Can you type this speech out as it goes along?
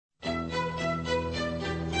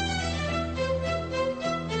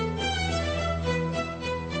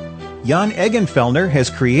Jan Eggenfellner has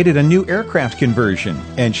created a new aircraft conversion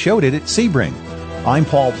and showed it at Sebring. I'm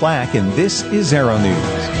Paul Plack, and this is Aero-News.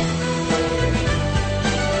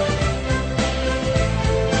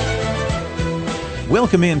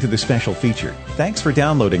 Welcome into the special feature. Thanks for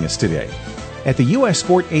downloading us today. At the U.S.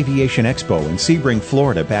 Sport Aviation Expo in Sebring,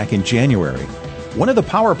 Florida back in January, one of the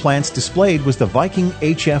power plants displayed was the Viking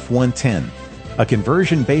HF-110, a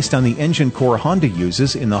conversion based on the engine core Honda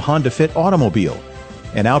uses in the Honda Fit automobile,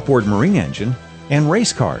 an outboard marine engine, and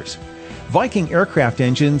race cars. Viking Aircraft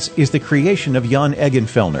Engines is the creation of Jan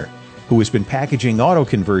Eggenfellner, who has been packaging auto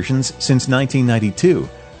conversions since 1992,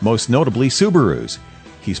 most notably Subarus.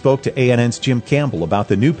 He spoke to ANN's Jim Campbell about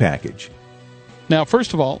the new package. Now,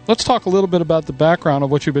 first of all, let's talk a little bit about the background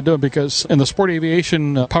of what you've been doing, because in the sport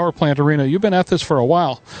aviation power plant arena, you've been at this for a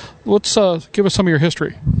while. Let's give us some of your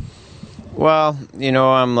history. Well,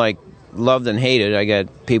 I'm loved and hated. I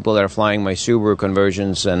get people that are flying my Subaru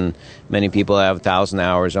conversions, and many people have 1,000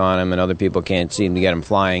 hours on them, and other people can't seem to get them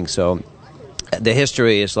flying. So the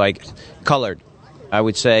history is colored. I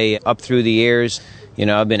would say up through the years,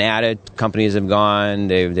 I've been at it. Companies have gone,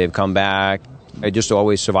 they've come back. I just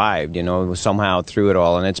always survived, somehow through it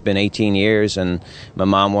all. And it's been 18 years, and my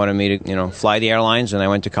mom wanted me to, fly the airlines, and I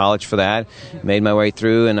went to college for that. Made my way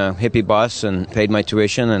through in a hippie bus and paid my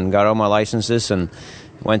tuition and got all my licenses and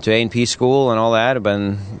went to A&P school and all that,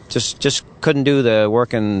 but just couldn't do the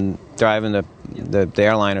work and driving the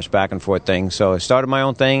airliners back and forth thing. So I started my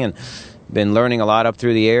own thing and been learning a lot up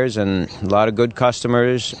through the years, and a lot of good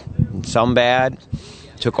customers, some bad.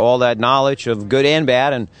 Took all that knowledge of good and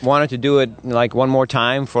bad and wanted to do it one more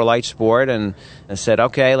time for light sport, and I said,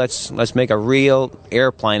 okay, let's make a real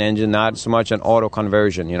airplane engine, not so much an auto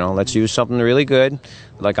conversion. Let's use something really good,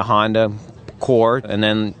 like a Honda core, and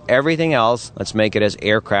then everything else, let's make it as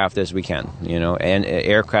aircraft as we can, and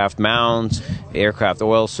aircraft mounts, aircraft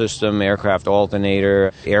oil system, aircraft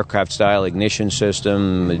alternator, aircraft style ignition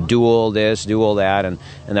system, dual this, dual that, and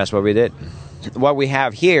that's what we did. What we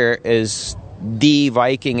have here is the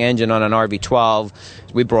Viking engine on an RV-12.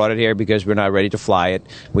 We brought it here because we're not ready to fly it.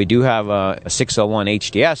 We do have a 601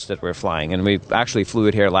 HDS that we're flying, and we actually flew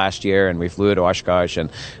it here last year, and we flew it to Oshkosh,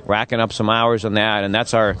 and racking up some hours on that, and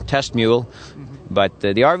that's our test mule. But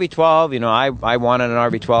the RV-12, I wanted an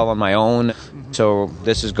RV-12 on my own, so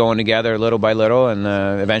this is going together little by little, and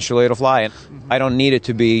eventually it'll fly it. I don't need it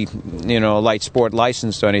to be, light sport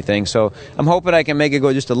licensed or anything, so I'm hoping I can make it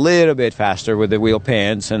go just a little bit faster with the wheel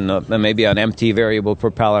pans and maybe an MT variable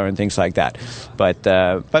propeller and things like that.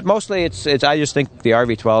 But mostly it's I just think the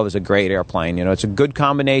RV-12 is a great airplane. It's a good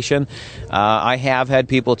combination. I have had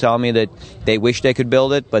people tell me that they wish they could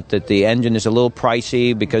build it, but that the engine is a little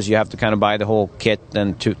pricey because you have to kind of buy the whole kit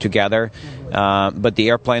and together. But the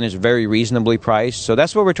airplane is very reasonably priced, so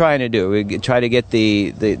that's what we're trying to do. We try to get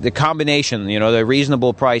the combination, the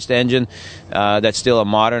reasonable priced engine that's still a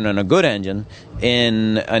modern and a good engine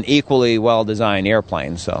in an equally well-designed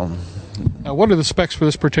airplane. So, what are the specs for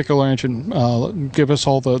this particular engine? Give us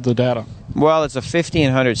all the data. Well, it's a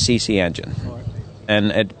 1,500 cc engine.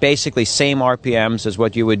 And it basically same RPMs as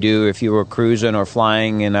what you would do if you were cruising or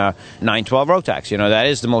flying in a 912 Rotax. That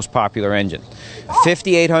is the most popular engine.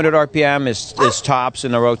 5,800 RPM is tops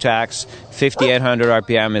in the Rotax. 5,800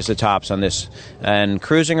 RPM is the tops on this. And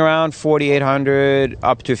cruising around 4,800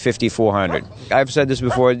 up to 5,400. I've said this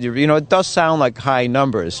before, it does sound like high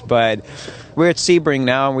numbers, but we're at Sebring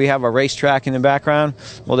now, and we have a racetrack in the background.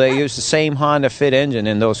 Well, they use the same Honda Fit engine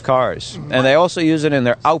in those cars. And they also use it in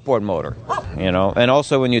their outboard motor, And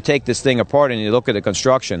also when you take this thing apart and you look at the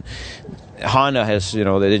construction, Honda has,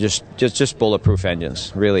 they're just bulletproof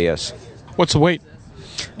engines, really is. What's the weight?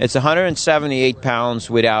 It's 178 pounds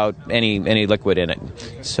without any liquid in it.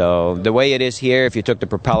 So the way it is here, if you took the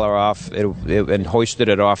propeller off and hoisted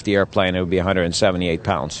it off the airplane, it would be 178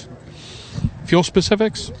 pounds. Fuel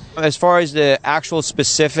specifics? As far as the actual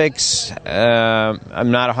specifics,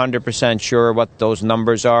 I'm not 100% sure what those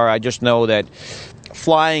numbers are. I just know that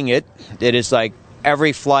flying it is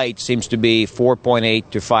every flight seems to be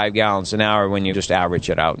 4.8 to 5 gallons an hour when you just average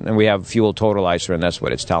it out. And we have fuel totalizer, and that's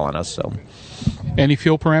what it's telling us. So, any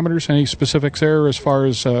fuel parameters, any specifics there as far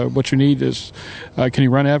as what you need is, can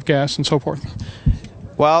you run avgas and so forth?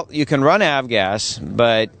 Well, you can run avgas,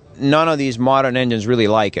 but none of these modern engines really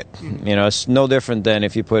like it. It's no different than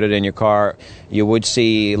if you put it in your car. You would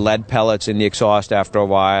see lead pellets in the exhaust after a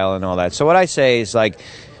while and all that. So what I say is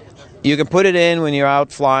you can put it in when you're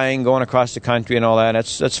out flying, going across the country and all that.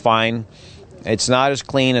 That's fine. It's not as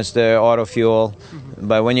clean as the auto fuel,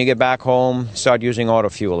 but when you get back home, start using auto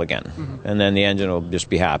fuel again, and then the engine will just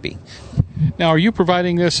be happy. Now, are you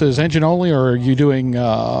providing this as engine only, or are you doing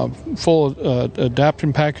full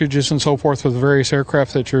adaptation packages and so forth with various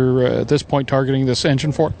aircraft that you're at this point targeting this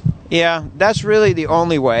engine for? Yeah, that's really the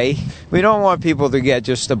only way. We don't want people to get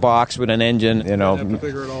just a box with an engine, Have to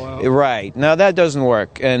figure it all out. Right. Now, that doesn't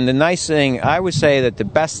work. And the nice thing, I would say that the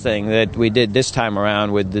best thing that we did this time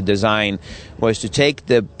around with the design was to take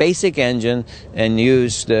the basic engine and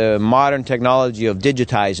use the modern technology of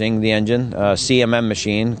digitizing the engine, CMM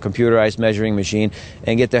machine, computerized measuring machine,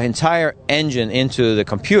 and get the entire engine into the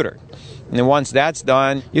computer. And once that's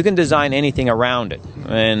done, you can design anything around it.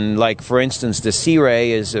 And like, for instance, the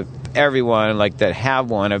C-Ray is everyone like that have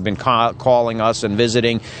one have been calling us and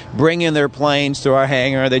visiting, bringing their planes to our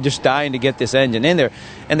hangar. They're just dying to get this engine in there.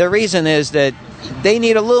 And the reason is that they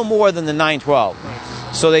need a little more than the 912.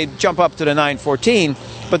 So they jump up to the 914,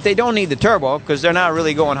 but they don't need the turbo because they're not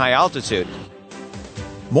really going high altitude.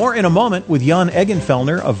 More in a moment with Jan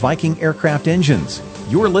Eggenfellner of Viking Aircraft Engines.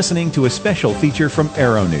 You're listening to a special feature from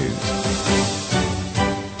Aero-News.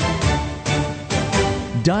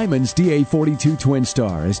 Diamond's DA-42 Twin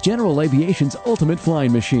Star is General Aviation's ultimate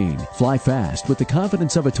flying machine. Fly fast with the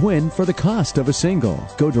confidence of a twin for the cost of a single.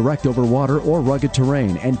 Go direct over water or rugged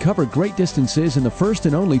terrain and cover great distances in the first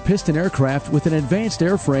and only piston aircraft with an advanced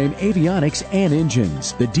airframe, avionics, and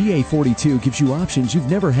engines. The DA-42 gives you options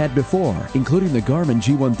you've never had before, including the Garmin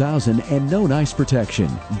G1000 and known ice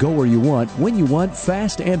protection. Go where you want, when you want,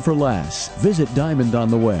 fast and for less. Visit Diamond on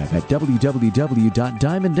the web at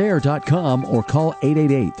www.diamondair.com or call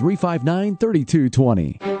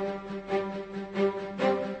 888-359-3220.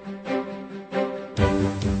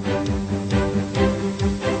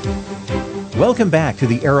 Welcome back to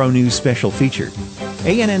the Aero-News special feature.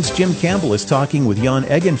 ANN's Jim Campbell is talking with Jan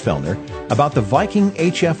Eggenfellner about the Viking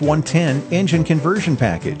HF-110 engine conversion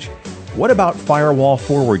package. What about firewall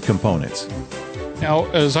forward components?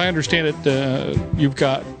 Now, as I understand it, you've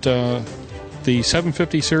got the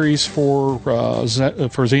 750 series for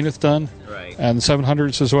Zenith done, Right. And the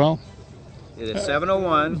 700s as well. The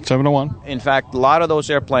 701. 701. In fact, a lot of those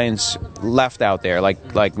airplanes left out there,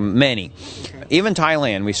 like many. Even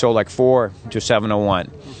Thailand, we sold like 4 to 701.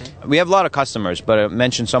 Okay. We have a lot of customers, but I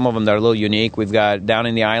mentioned some of them that are a little unique. We've got down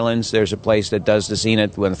in the islands, there's a place that does the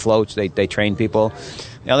Zenith when it floats. They train people.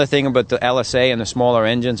 The other thing about the LSA and the smaller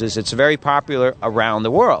engines is it's very popular around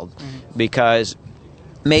the world because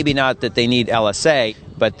maybe not that they need LSA,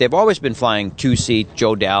 but they've always been flying two-seat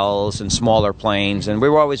Jodels and smaller planes, and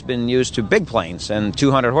we've always been used to big planes and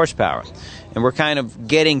 200 horsepower. And we're kind of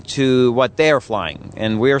getting to what they're flying.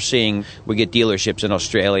 And we're seeing, we get dealerships in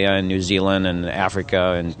Australia and New Zealand and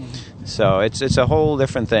Africa, and so it's a whole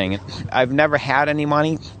different thing. I've never had any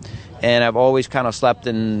money, and I've always kind of slept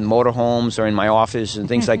in motorhomes or in my office and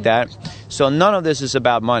things like that. So none of this is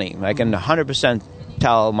about money. I can 100%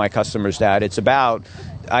 tell my customers that. It's about,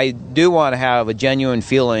 I do want to have a genuine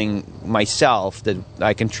feeling myself that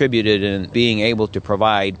I contributed in being able to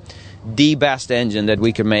provide the best engine that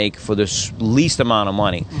we can make for the least amount of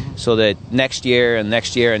money, so that next year and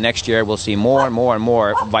next year and next year we'll see more and more and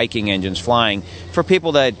more Viking engines flying for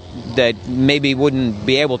people that maybe wouldn't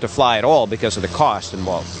be able to fly at all because of the cost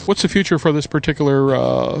involved. What's the future for this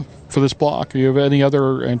particular for this block? Do you have any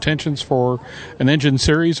other intentions for an engine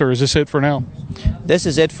series, or is this it for now? This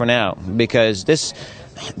is it for now, because this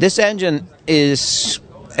engine is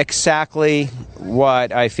exactly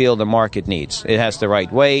what I feel the market needs. It has the right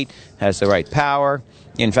weight, has the right power.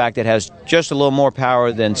 In fact, it has just a little more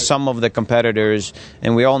power than some of the competitors,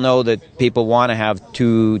 and we all know that people want to have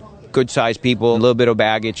two good-sized people, a little bit of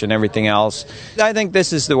baggage and everything else. I think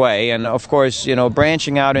this is the way, and of course,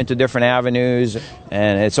 branching out into different avenues,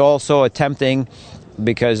 and it's also tempting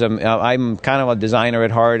because I'm kind of a designer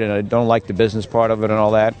at heart, and I don't like the business part of it and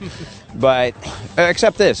all that. But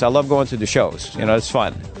except this, I love going to the shows. It's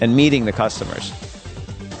fun, and meeting the customers.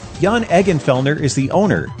 Jan Eggenfellner is the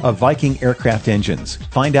owner of Viking Aircraft Engines.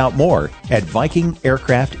 Find out more at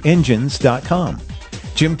VikingAircraftEngines.com.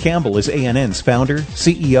 Jim Campbell is ANN's founder,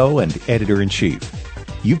 CEO, and editor-in-chief.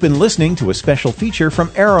 You've been listening to a special feature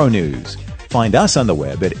from Aero-News. Find us on the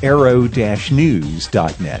web at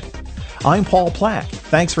aero-news.net. I'm Paul Plack.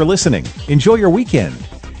 Thanks for listening. Enjoy your weekend,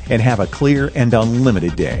 and have a clear and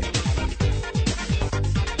unlimited day.